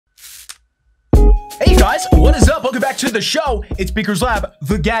guys, what is up? Welcome back to the show. It's Beaker's Lab.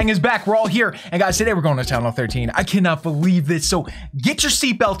 The gang is back. We're all here. And guys, today we're going to Town Hall 13. I cannot believe this. So get your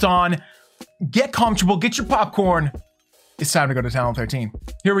seatbelt on, get comfortable, get your popcorn. It's time to go to Town Hall 13.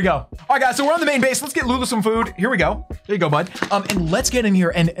 Here we go. All right, guys, so we're on the main base. Let's get Lulu some food. Here we go. There you go, bud. And let's get in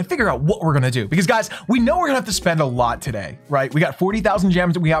here and figure out what we're gonna do. Because guys, we know we're gonna have to spend a lot today, right? We got 40,000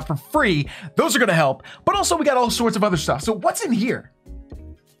 gems that we have for free. Those are gonna help, but also we got all sorts of other stuff. So what's in here?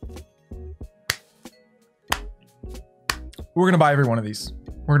 We're gonna buy every one of these.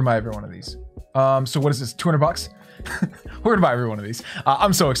 We're gonna buy every one of these. So what is this, 200 bucks? We're gonna buy every one of these.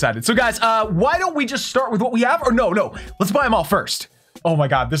 I'm so excited. So guys, why don't we just start with what we have? Or no, let's buy them all first. Oh my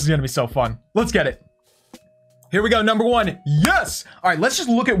God, this is gonna be so fun. Let's get it. Here we go, number one, yes! All right, let's just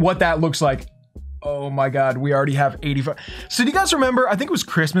look at what that looks like. Oh my God, we already have 85. So do you guys remember, I think it was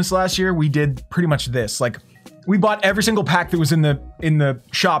Christmas last year, we did pretty much this. Like, we bought every single pack that was in the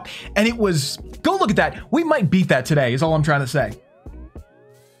shop, and it was, go look at that. We might beat that today, is all I'm trying to say.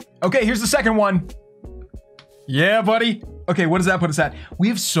 Okay, here's the second one. Yeah, buddy. Okay, what does that put us at? We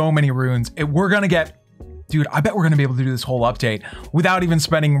have so many runes. We're gonna get, dude, I bet we're gonna be able to do this whole update without even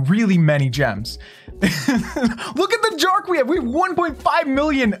spending really many gems. Look at the jark we have. We have 1.5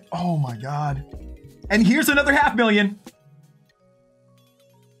 million. Oh my God. And here's another 500,000.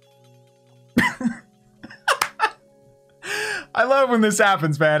 I love when this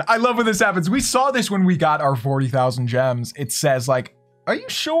happens, man. I love when this happens. We saw this when we got our 40,000 gems. It says like, are you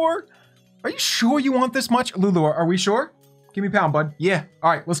sure? Are you sure you want this much? Lulu, are we sure? Give me a pound, bud. Yeah.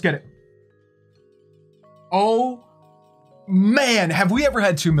 All right, let's get it. Oh, man. Have we ever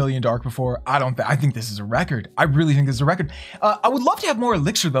had 2 million dark before? I think this is a record. I really think this is a record. I would love to have more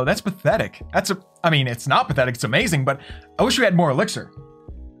elixir, though. That's pathetic. I mean, it's not pathetic. It's amazing, but I wish we had more elixir.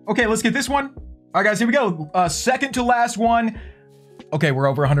 Okay, let's get this one. All right, guys, here we go. Second to last one. Okay, we're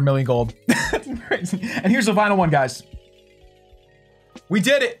over 100 million gold. That's crazy. And here's the final one, guys. We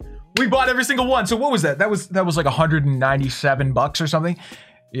did it. We bought every single one. So what was that? That was like 197 bucks or something.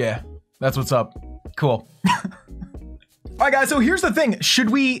 Yeah, that's what's up. Cool. All right, guys. So here's the thing. Should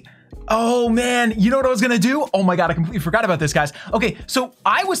we? Oh man, you know what I was gonna do? Oh my God, I completely forgot about this, guys. Okay, so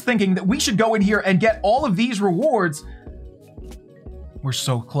I was thinking that we should go in here and get all of these rewards. We're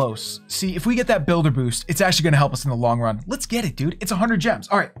so close. See, if we get that builder boost, it's actually gonna help us in the long run. Let's get it, dude. It's 100 gems.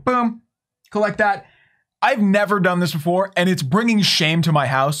 All right, boom. Collect that. I've never done this before, and it's bringing shame to my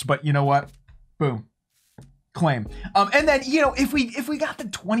house, but you know what? Boom. Claim. And then, you know, if we got the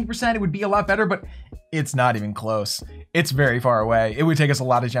 20%, it would be a lot better, but it's not even close. It's very far away. It would take us a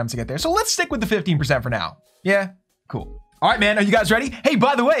lot of gems to get there. So let's stick with the 15% for now. Yeah? Cool. All right, man. Are you guys ready? Hey,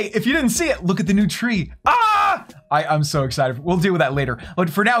 by the way, if you didn't see it, look at the new tree. Ah! I'm so excited. We'll deal with that later.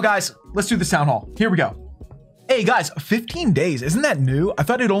 But for now, guys, let's do this town hall. Here we go. Hey guys, 15 days, isn't that new? I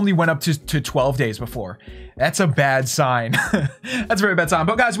thought it only went up to 12 days before. That's a bad sign. That's a very bad sign.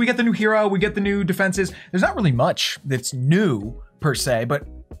 But guys, we get the new hero, we get the new defenses. There's not really much that's new per se, but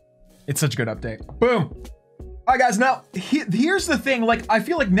it's such a good update. Boom. All right guys, now here's the thing. Like, I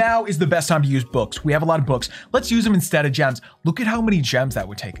feel like now is the best time to use books. We have a lot of books. Let's use them instead of gems. Look at how many gems that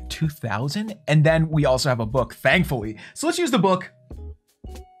would take, 2,000. And then we also have a book, thankfully. So let's use the book.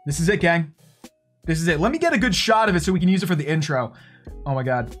 This is it, gang. This is it. Let me get a good shot of it so we can use it for the intro. Oh my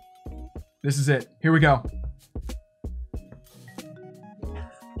God. This is it. Here we go.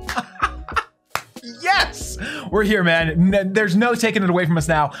 Yes! We're here, man. There's no taking it away from us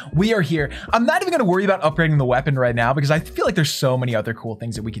now. We are here. I'm not even going to worry about upgrading the weapon right now because I feel like there's so many other cool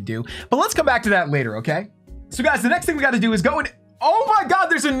things that we could do. But let's come back to that later, okay? So guys, the next thing we got to do is go and... Oh my God,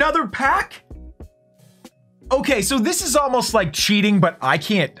 there's another pack? Okay, so this is almost like cheating, but I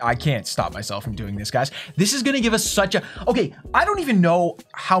can't stop myself from doing this, guys. This is gonna give us such a... Okay, I don't even know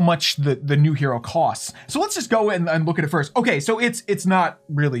how much the new hero costs. So let's just go and look at it first. Okay, so it's not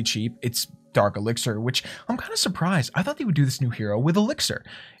really cheap. It's dark elixir, which I'm kind of surprised. I thought they would do this new hero with elixir.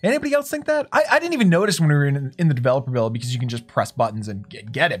 Anybody else think that? I didn't even notice when we were in the developer build because you can just press buttons and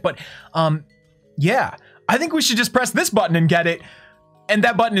get it. But yeah, I think we should just press this button and get it. And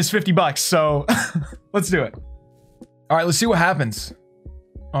that button is 50 bucks, so let's do it. All right, let's see what happens.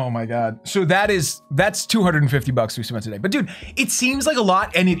 Oh my God. So that's 250 bucks we spent today. But dude, it seems like a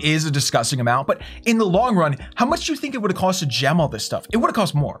lot and it is a disgusting amount, but in the long run, how much do you think it would have cost to gem all this stuff? It would have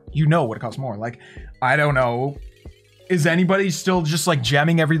cost more. You know it would have cost more. Like, I don't know. Is anybody still just like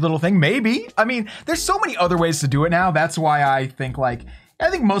gemming every little thing? Maybe. I mean, there's so many other ways to do it now. That's why I think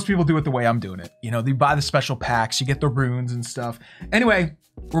most people do it the way I'm doing it. You know, they buy the special packs, you get the runes and stuff. Anyway,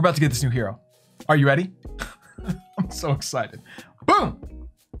 we're about to get this new hero. Are you ready? I'm so excited. Boom.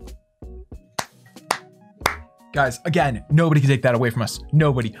 Guys, again, nobody can take that away from us.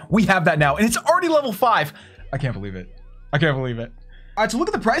 Nobody. We have that now, and it's already level 5. I can't believe it. I can't believe it. All right, so look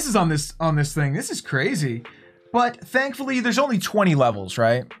at the prices on this thing. This is crazy. But thankfully, there's only 20 levels,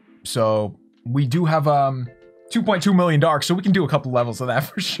 right? So we do have 2.2 million dark, so we can do a couple levels of that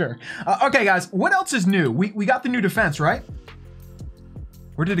for sure. Okay, guys, what else is new? We got the new defense, right?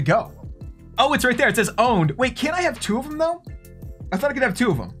 Where did it go? Oh, it's right there. It says owned. Wait, can't I have 2 of them, though? I thought I could have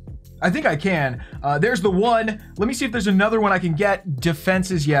 2 of them. I think I can. There's the one. Let me see if there's another one I can get.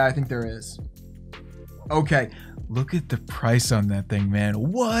 Defenses. Yeah, I think there is. Okay. Look at the price on that thing, man.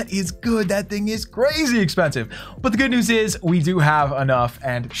 What is good? That thing is crazy expensive. But the good news is we do have enough,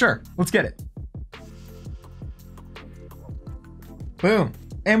 and sure, let's get it. Boom.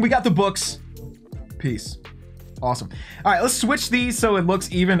 And we got the books. Peace. Awesome. All right, let's switch these so it looks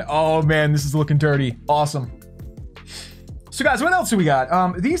even. Oh man, this is looking dirty. Awesome. So guys, what else do we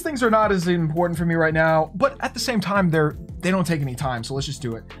got? These things are not as important for me right now, but at the same time, they don't take any time. So let's just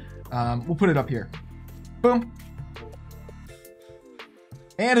do it. We'll put it up here. Boom.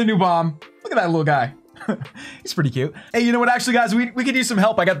 And a new bomb. Look at that little guy. He's pretty cute. Hey, you know what? Actually, guys, we could use some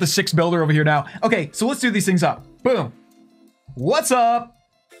help. I got the 6 builder over here now. Okay, so let's do these things up. Boom. What's up?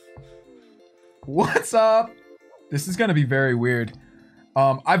 What's up? This is gonna be very weird.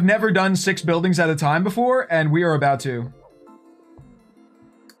 I've never done 6 buildings at a time before, and we are about to.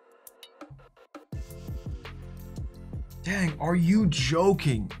 Dang, are you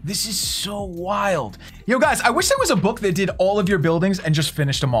joking? This is so wild. Yo, guys, I wish there was a book that did all of your buildings and just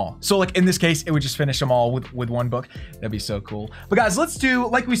finished them all. So, like, in this case, it would just finish them all with one book. That'd be so cool. But, guys, let's do,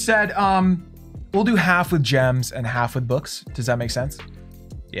 like we said, we'll do half with gems and half with books. Does that make sense?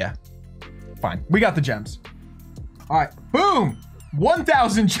 Yeah. Fine. We got the gems. All right. Boom.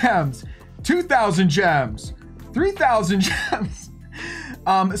 1,000 gems. 2,000 gems. 3,000 gems.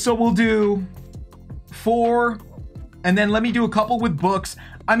 So we'll do 4... And then let me do a couple with books.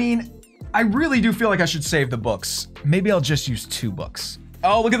 I mean, I really do feel like I should save the books. Maybe I'll just use 2 books.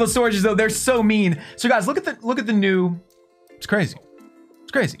 Oh, look at those storages though. They're so mean. So guys, look at the new. It's crazy.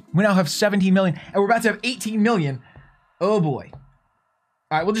 It's crazy. We now have 17 million and we're about to have 18 million. Oh boy. All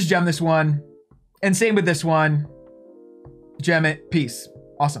right, we'll just gem this one. And same with this one. Gem it. Peace.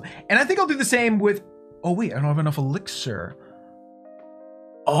 Awesome. And I think I'll do the same with. Oh wait, I don't have enough elixir.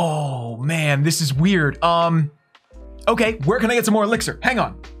 Oh man, this is weird. Okay, where can I get some more elixir? Hang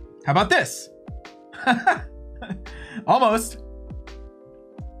on. How about this? Almost.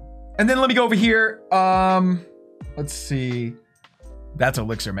 And then let me go over here. Let's see. That's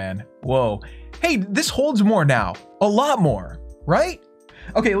elixir, man. Whoa. Hey, this holds more now. A lot more, right?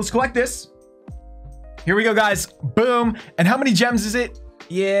 Okay, let's collect this. Here we go, guys. Boom. And how many gems is it?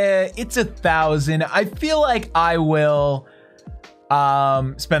 Yeah, it's 1,000. I feel like I will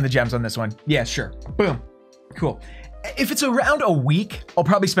spend the gems on this one. Yeah, sure. Boom. Cool. If it's around a week, I'll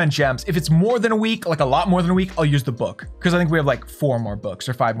probably spend gems. If it's more than a week, like a lot more than a week, I'll use the book. Because I think we have like 4 more books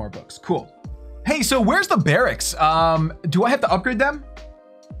or 5 more books. Cool. Hey, so where's the barracks? Do I have to upgrade them?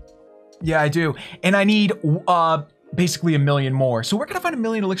 Yeah, I do. And I need basically 1 million more. So where can I find 1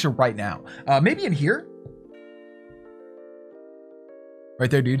 million elixir right now? Maybe in here? Right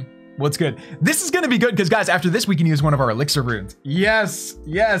there, dude. What's good? This is going to be good because, guys, after this, we can use one of our elixir runes. Yes,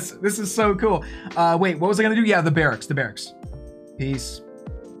 yes, this is so cool. Wait, what was I going to do? Yeah, the barracks, Peace.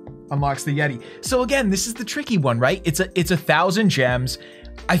 Unlocks the Yeti. So again, this is the tricky one, right? It's 1,000 gems.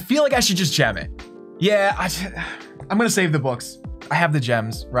 I feel like I should just gem it. Yeah, I'm going to save the books. I have the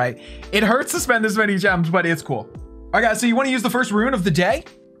gems, right? It hurts to spend this many gems, but it's cool. All right, guys, so you want to use the first rune of the day?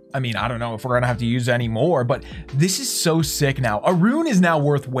 I mean, I don't know if we're gonna have to use any more, but this is so sick now. A rune is now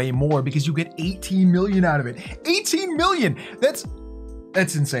worth way more because you get 18 million out of it. 18 million! That's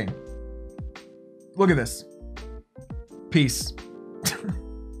insane. Look at this. Peace.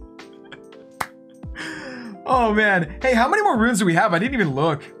 Oh man. Hey, how many more runes do we have? I didn't even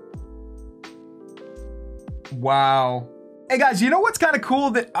look. Wow. Hey guys, you know what's kind of cool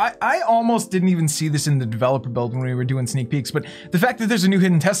that I almost didn't even see this in the developer build when we were doing sneak peeks, but the fact that there's a new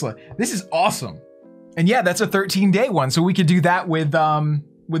hidden Tesla, this is awesome. And yeah, that's a 13-day one, so we could do that with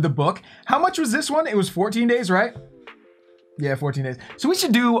the book. How much was this one? It was 14 days, right? Yeah, 14 days. So we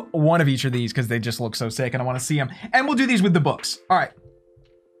should do one of each of these because they just look so sick and I want to see them. And we'll do these with the books. All right,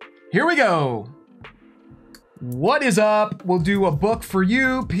 here we go. What is up? We'll do a book for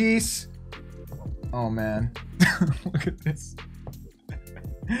you. Peace. Oh man. Look at this.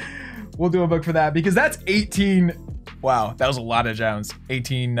 We'll do a book for that because that's 18. Wow, that was a lot of gems.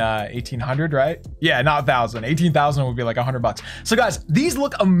 1800, right? Yeah, not 1,000. 18,000 would be like $100. So guys, these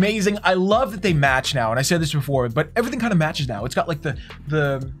look amazing. I love that they match now. And I said this before, but everything kind of matches now. It's got like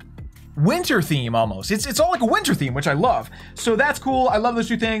the winter theme almost. It's all like a winter theme, which I love. So that's cool. I love those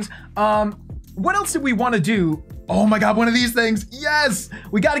two things. What else did we want to do? Oh my God, one of these things. Yes,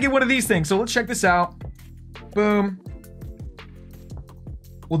 we got to get one of these things. So let's check this out. Boom.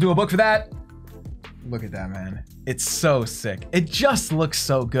 We'll do a book for that. Look at that, man. It's so sick. It just looks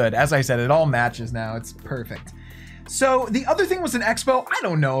so good. As I said, it all matches now. It's perfect. So the other thing was an expo. I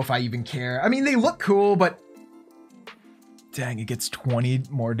don't know if I even care. I mean, they look cool, but dang, it gets 20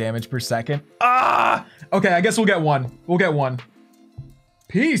 more damage per second. Ah! Okay, I guess we'll get one. We'll get one.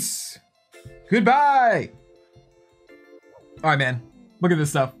 Peace. Goodbye. All right, man. Look at this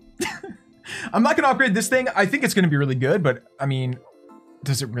stuff. I'm not going to upgrade this thing. I think it's going to be really good, but I mean,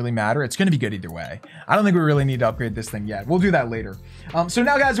 does it really matter? It's going to be good either way. I don't think we really need to upgrade this thing yet. We'll do that later. So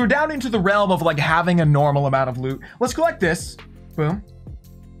now, guys, we're down into the realm of like having a normal amount of loot. Let's collect this. Boom.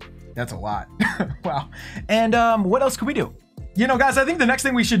 That's a lot. Wow. And what else could we do? You know, guys, I think the next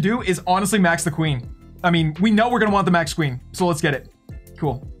thing we should do is honestly max the queen. I mean, we know we're going to want the max queen, so let's get it.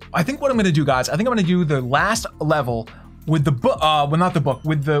 Cool. I think what I'm going to do, guys, I think I'm going to do the last level with the book, well, not the book,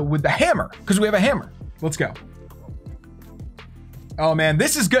 with the hammer, because we have a hammer. Let's go. Oh man,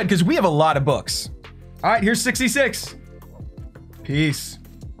 this is good because we have a lot of books. All right, here's 66. Peace.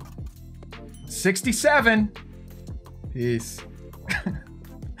 67. Peace.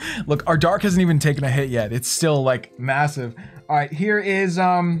 Look, our dark hasn't even taken a hit yet. It's still like massive. All right, here is,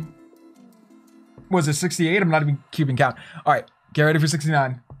 was it 68? I'm not even keeping count. All right, get ready for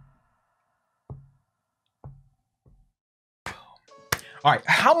 69. All right,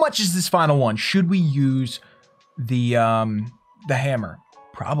 how much is this final one? Should we use the hammer?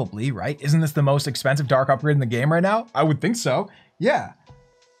 Probably, right? Isn't this the most expensive dark upgrade in the game right now? I would think so. Yeah.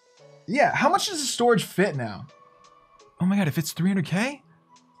 Yeah, how much does the storage fit now? Oh my God, it fits 300K?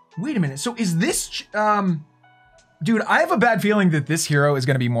 Wait a minute, so is this, dude, I have a bad feeling that this hero is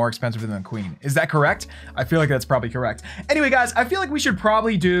gonna be more expensive than the queen. Is that correct? I feel like that's probably correct. Anyway, guys, I feel like we should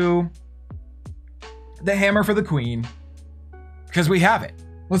probably do the hammer for the queen because we have it.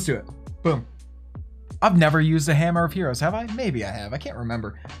 Let's do it. Boom. I've never used a hammer of heroes, have I? Maybe I have, I can't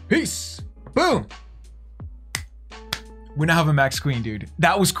remember. Peace, boom. We now have a max queen, dude.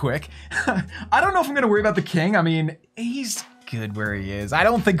 That was quick. I don't know if I'm gonna worry about the king. I mean, he's good where he is. I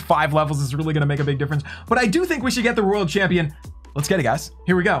don't think 5 levels is really gonna make a big difference, but I do think we should get the royal champion. Let's get it, guys.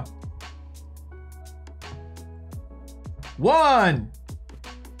 Here we go. 1,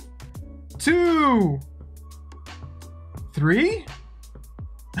 2, 3,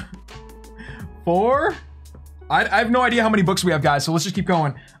 4. I have no idea how many books we have, guys, so let's just keep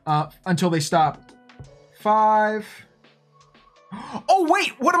going until they stop. 5. Oh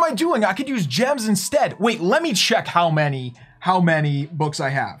wait, what am I doing? I could use gems instead. Wait, let me check how many books I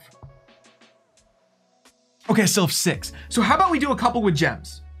have. Okay, I still have 6. So how about we do a couple with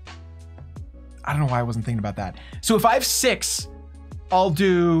gems? I don't know why I wasn't thinking about that. So if I have 6, I'll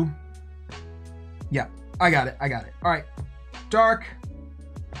do, yeah, I got it. All right, dark,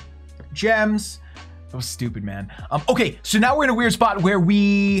 gems. That was stupid, man. Okay, so now we're in a weird spot where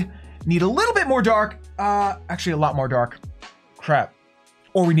we need a little bit more dark, actually a lot more dark. Crap.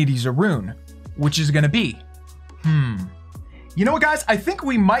 Or we need to use a rune, which is gonna be, you know what, guys? I think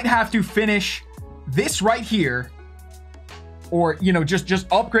we might have to finish this right here, or, you know,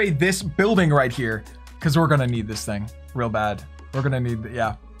 just upgrade this building right here, because we're gonna need this thing real bad. We're gonna need,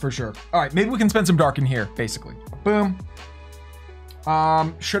 yeah, for sure. All right, maybe we can spend some dark in here, basically. Boom.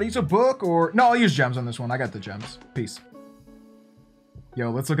 Should I use a book or, no, I'll use gems on this one. I got the gems. Peace. Yo,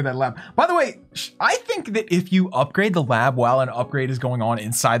 let's look at that lab. By the way, I think that if you upgrade the lab while an upgrade is going on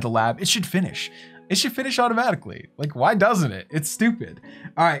inside the lab, it should finish. It should finish automatically. Like, why doesn't it? It's stupid.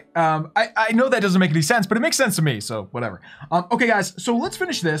 All right, I know that doesn't make any sense, but it makes sense to me, so whatever. Okay, guys, so let's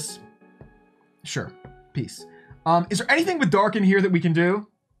finish this. Sure, peace. Is there anything with dark in here that we can do?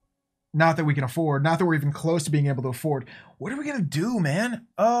 Not that we can afford, not that we're even close to being able to afford. What are we gonna do, man?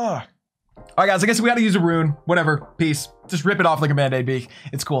 All right, guys, I guess we gotta use a rune. Whatever, peace. Just rip it off like a Band-Aid beak.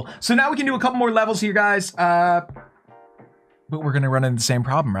 It's cool. So now we can do a couple more levels here, guys. But we're gonna run into the same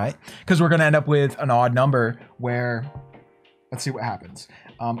problem, right? Because we're gonna end up with an odd number where, let's see what happens.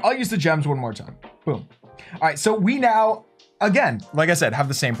 I'll use the gems one more time. Boom. All right, so we now, again, like I said, have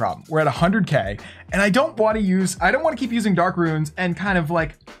the same problem. We're at 100K, and I don't want to keep using dark runes and kind of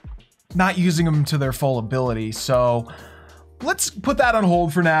like not using them to their full ability. So let's put that on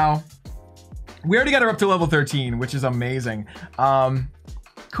hold for now. We already got her up to level 13, which is amazing. Cool.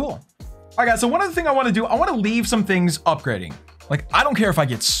 All right, guys, so one other thing I want to do, I want to leave some things upgrading. Like, I don't care if I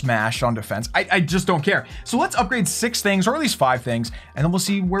get smashed on defense. I just don't care. So let's upgrade 6 things, or at least 5 things, and then we'll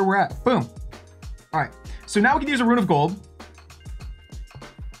see where we're at. Boom. All right, so now we can use a rune of gold.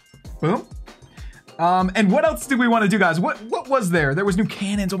 Boom. And what else do we want to do, guys? What was there? There was new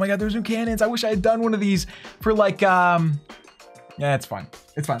cannons. Oh my God, there's new cannons. I wish I had done one of these for like, yeah, it's fine.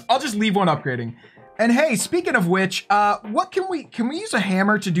 It's fine. I'll just leave one upgrading. And hey, speaking of which, what can we use a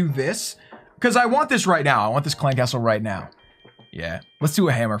hammer to do this? Because I want this right now. I want this clan castle right now. Yeah, let's do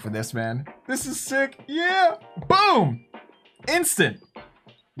a hammer for this, man. This is sick. Yeah, boom. Instant.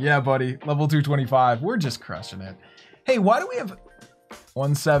 Yeah, buddy, level 225. We're just crushing it. Hey, why do we have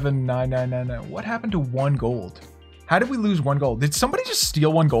 179999? What happened to 1 gold? How did we lose 1 gold? Did somebody just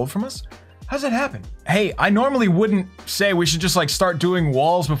steal 1 gold from us? How's that happen? Hey, I normally wouldn't say we should just like start doing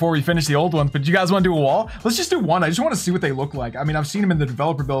walls before we finish the old ones, but you guys want to do a wall? Let's just do one. I just want to see what they look like. I mean, I've seen them in the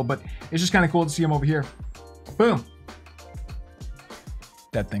developer build, but it's just kind of cool to see them over here. Boom.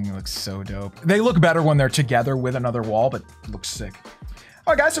 That thing looks so dope. They look better when they're together with another wall, but it looks sick.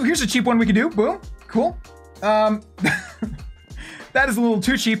 All right, guys, so here's a cheap one we can do. Boom, cool. That is a little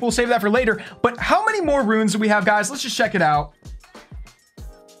too cheap. We'll save that for later. But how many more runes do we have, guys? Let's just check it out.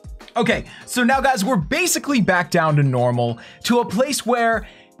 Okay, so now, guys, we're basically back down to normal, to a place where,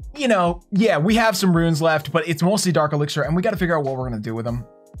 you know, yeah, we have some runes left, but it's mostly Dark Elixir, and we got to figure out what we're going to do with them.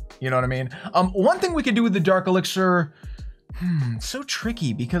 You know what I mean? One thing we could do with the Dark Elixir... so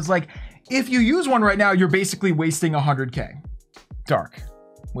tricky because like if you use one right now, you're basically wasting 100k dark,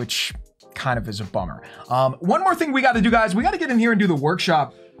 which kind of is a bummer. One more thing we got to do, guys, we got to get in here and do the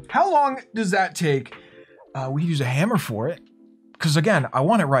workshop. How long does that take? We use a hammer for it because again, I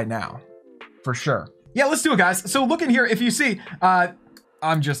want it right now for sure. Yeah, let's do it, guys. So look in here. If you see,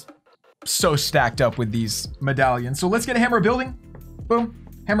 I'm just so stacked up with these medallions. So let's get a hammer building. Boom.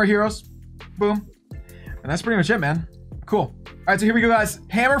 Hammer heroes. Boom. And that's pretty much it, man. Cool. All right, so here we go, guys.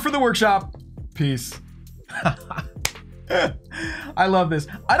 Hammer for the workshop. Peace. I love this.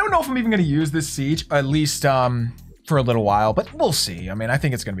 I don't know if I'm even going to use this siege, at least for a little while, but we'll see. I mean, I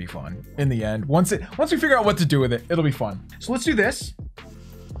think it's going to be fun in the end. Once we figure out what to do with it, it'll be fun. So let's do this.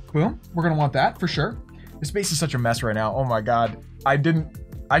 Boom. We're going to want that for sure. This space is such a mess right now. Oh my God. I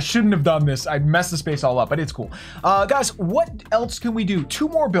shouldn't have done this. I messed the space all up, but it's cool. Guys, what else can we do? 2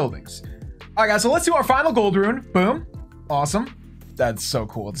 more buildings. All right, guys, so let's do our final gold rune. Boom. Awesome. That's so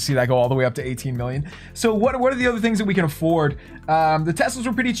cool to see that go all the way up to 18 million. So what are the other things that we can afford? The Teslas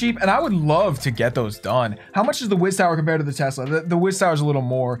were pretty cheap, and I would love to get those done. How much is the Wiz Tower compared to the Tesla? The Wiz Tower is a little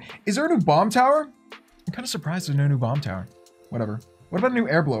more. Is there a new bomb tower? I'm kind of surprised there's no new bomb tower. Whatever. What about a new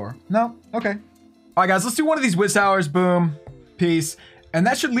air blower? No? Okay. All right, guys, let's do one of these Wiz Towers. Boom. Peace. And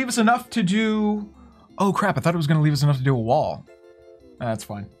that should leave us enough to do... Oh, crap. I thought it was going to leave us enough to do a wall. That's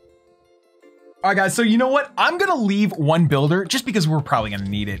fine. All right, guys, so you know what? I'm going to leave 1 builder just because we're probably going to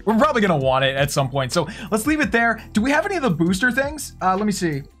need it. We're probably going to want it at some point. So let's leave it there. Do we have any of the booster things? Let me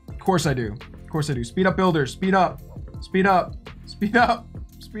see. Of course I do. Of course I do. Speed up builders. Speed up. Speed up. Speed up.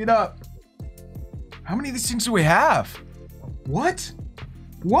 Speed up. How many of these things do we have? What?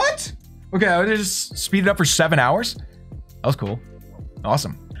 What? Okay, I just speed it up for 7 hours. That was cool.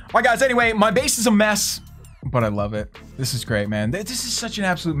 Awesome. All right, guys, anyway, my base is a mess, but I love it. This is great, man. This is such an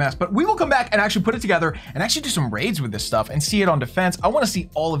absolute mess, but we will come back and actually put it together and actually do some raids with this stuff and see it on defense. I want to see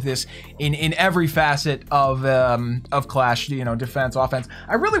all of this in every facet of Clash, you know, defense, offense.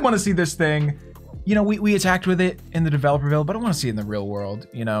 I really want to see this thing. You know, we attacked with it in the developer build, but I want to see it in the real world.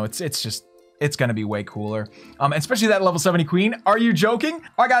 You know, it's going to be way cooler. Especially that level 70 queen. Are you joking?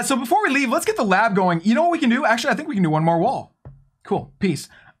 All right, guys, so before we leave, let's get the lab going. You know what we can do? Actually, I think we can do 1 more wall. Cool, peace.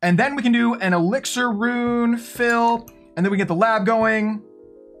 And then we can do an elixir rune fill, and then we get the lab going.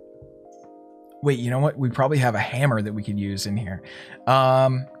 Wait, you know what? We probably have a hammer that we could use in here.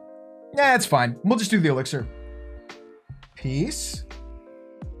 Yeah, it's fine. We'll just do the elixir. Peace.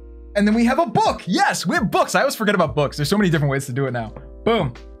 And then we have a book. Yes, we have books. I always forget about books. There's so many different ways to do it now.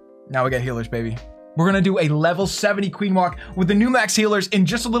 Boom. Now we got healers, baby. We're going to do a level 70 queen walk with the new max healers in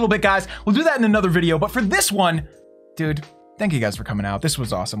just a little bit, guys. We'll do that in another video. But for this one, dude, thank you guys for coming out. This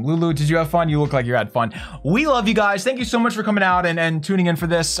was awesome. Lulu, did you have fun? You look like you had fun. We love you guys. Thank you so much for coming out and tuning in for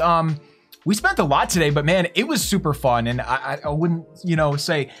this. We spent a lot today, but man, it was super fun. And I wouldn't, you know,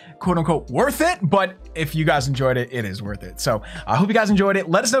 say quote unquote worth it, but if you guys enjoyed it, it is worth it. So I hope you guys enjoyed it.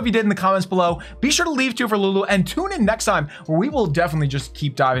 Let us know if you did in the comments below. Be sure to leave 2 for Lulu and tune in next time where we will definitely just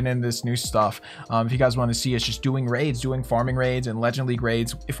keep diving into this new stuff. If you guys want to see us just doing raids, doing farming raids and Legend League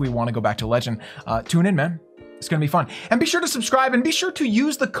raids, if we want to go back to Legend, tune in, man. It's going to be fun. And be sure to subscribe and be sure to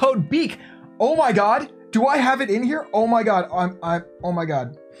use the code BEAK. Oh my God. Do I have it in here? Oh my God. Oh my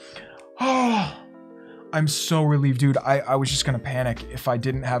God. Oh, I'm so relieved, dude. I was just going to panic if I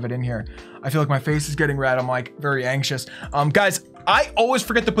didn't have it in here. I feel like my face is getting red. I'm like very anxious. Guys, I always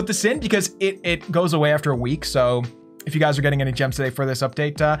forget to put this in because it goes away after a week. So if you guys are getting any gems today for this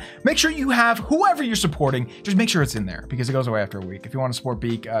update, make sure you have whoever you're supporting. Just make sure it's in there because it goes away after a week. If you want to support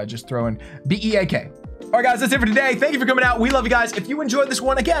Beak, just throw in BEAK. All right, guys, that's it for today. Thank you for coming out. We love you guys. If you enjoyed this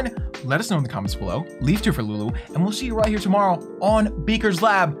one, again, let us know in the comments below. Leave 2 for Lulu, and we'll see you right here tomorrow on Beaker's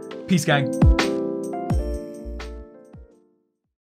Lab. Peace, gang.